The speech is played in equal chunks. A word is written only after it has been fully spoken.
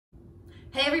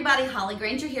Hey everybody, Holly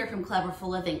Granger here from Cleverful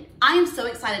Living. I am so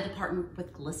excited to partner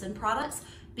with Glisten Products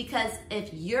because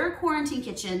if your quarantine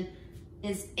kitchen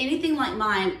is anything like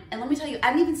mine, and let me tell you,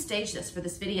 I didn't even stage this for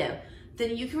this video,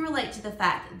 then you can relate to the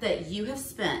fact that you have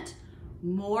spent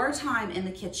more time in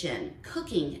the kitchen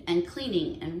cooking and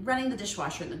cleaning and running the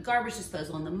dishwasher and the garbage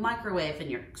disposal and the microwave and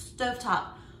your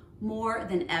stovetop more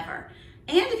than ever.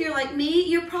 And if you're like me,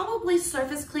 you're probably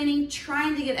surface cleaning,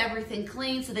 trying to get everything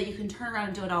clean so that you can turn around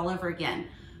and do it all over again.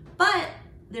 But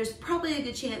there's probably a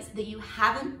good chance that you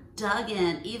haven't dug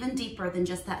in even deeper than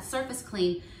just that surface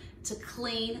clean to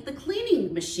clean the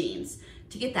cleaning machines,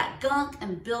 to get that gunk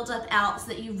and buildup out so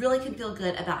that you really can feel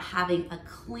good about having a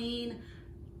clean,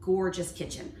 gorgeous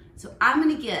kitchen. So I'm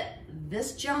gonna get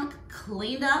this junk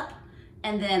cleaned up,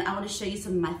 and then I wanna show you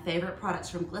some of my favorite products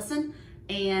from Glisten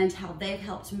and how they've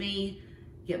helped me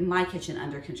get my kitchen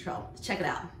under control. Check it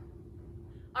out.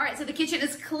 All right, so the kitchen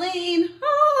is clean,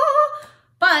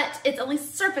 but it's only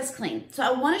surface clean. So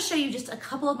I wanna show you just a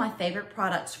couple of my favorite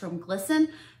products from Glisten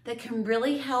that can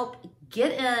really help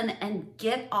get in and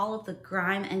get all of the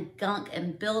grime and gunk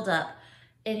and buildup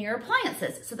in your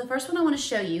appliances. So the first one I wanna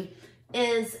show you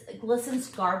is Glisten's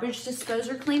Garbage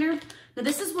Disposer Cleaner. Now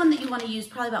this is one that you wanna use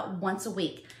probably about once a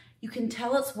week. You can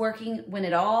tell it's working when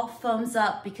it all foams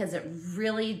up because it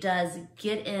really does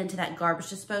get into that garbage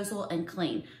disposal and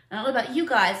clean. I don't know about you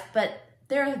guys, but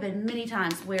there have been many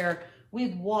times where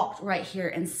we've walked right here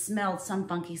and smelled some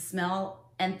funky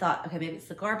smell and thought, okay, maybe it's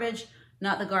the garbage,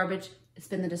 not the garbage, it's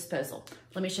been the disposal.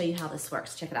 Let me show you how this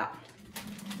works, check it out.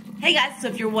 Hey guys, so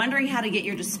if you're wondering how to get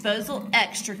your disposal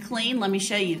extra clean, let me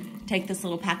show you. Take this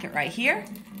little packet right here,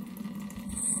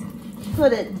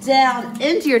 put it down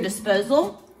into your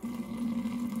disposal,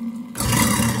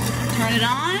 turn it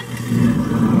on,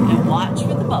 and watch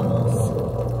for the bubbles.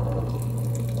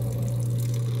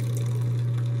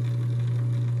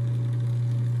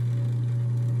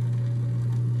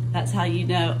 That's how you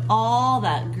know all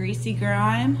that greasy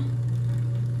grime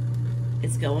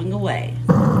is going away.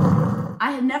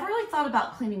 I had never really thought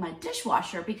about cleaning my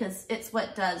dishwasher because it's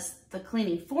what does the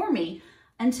cleaning for me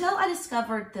until I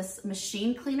discovered this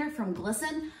machine cleaner from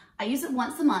Glisten. I use it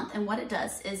once a month, and what it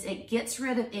does is it gets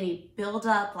rid of any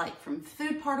buildup, like from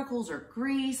food particles or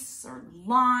grease or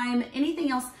lime,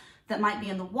 anything else that might be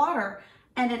in the water,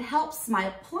 and it helps my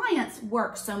appliance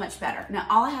work so much better. Now,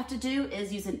 all I have to do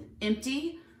is use an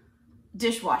empty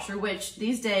dishwasher, which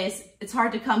these days it's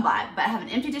hard to come by, but I have an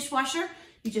empty dishwasher.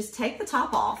 You just take the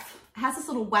top off. It has this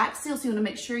little wax seal, so you wanna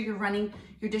make sure you're running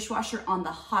your dishwasher on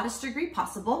the hottest degree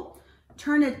possible.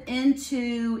 Turn it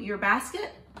into your basket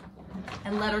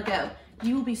and let her go.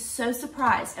 You will be so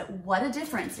surprised at what a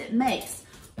difference it makes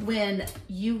when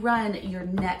you run your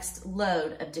next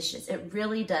load of dishes. It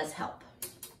really does help.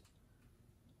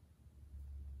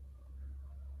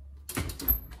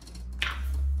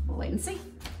 We'll wait and see.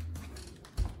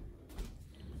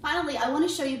 Finally, I want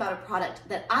to show you about a product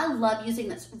that I love using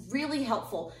that's really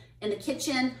helpful in the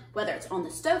kitchen, whether it's on the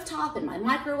stovetop, in my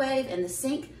microwave, in the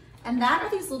sink, and that are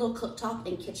these little cooktop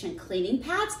and kitchen cleaning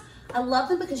pads. I love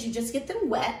them because you just get them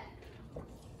wet,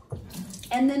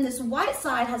 and then this white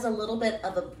side has a little bit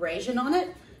of abrasion on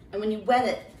it, and when you wet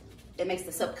it, it makes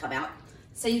the soap come out.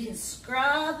 So you can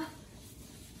scrub,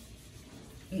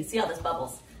 you can see all those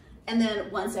bubbles, and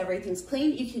then once everything's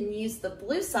clean, you can use the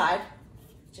blue side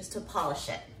just to polish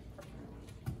it.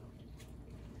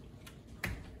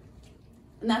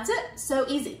 And that's it, so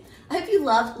easy. I hope you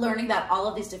loved learning about all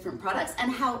of these different products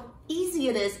and how easy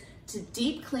it is to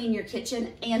deep clean your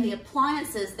kitchen and the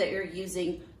appliances that you're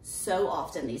using so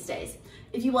often these days.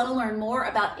 If you want to learn more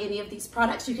about any of these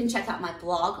products, you can check out my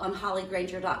blog on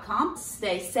hollygranger.com.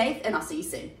 Stay safe, and I'll see you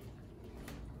soon.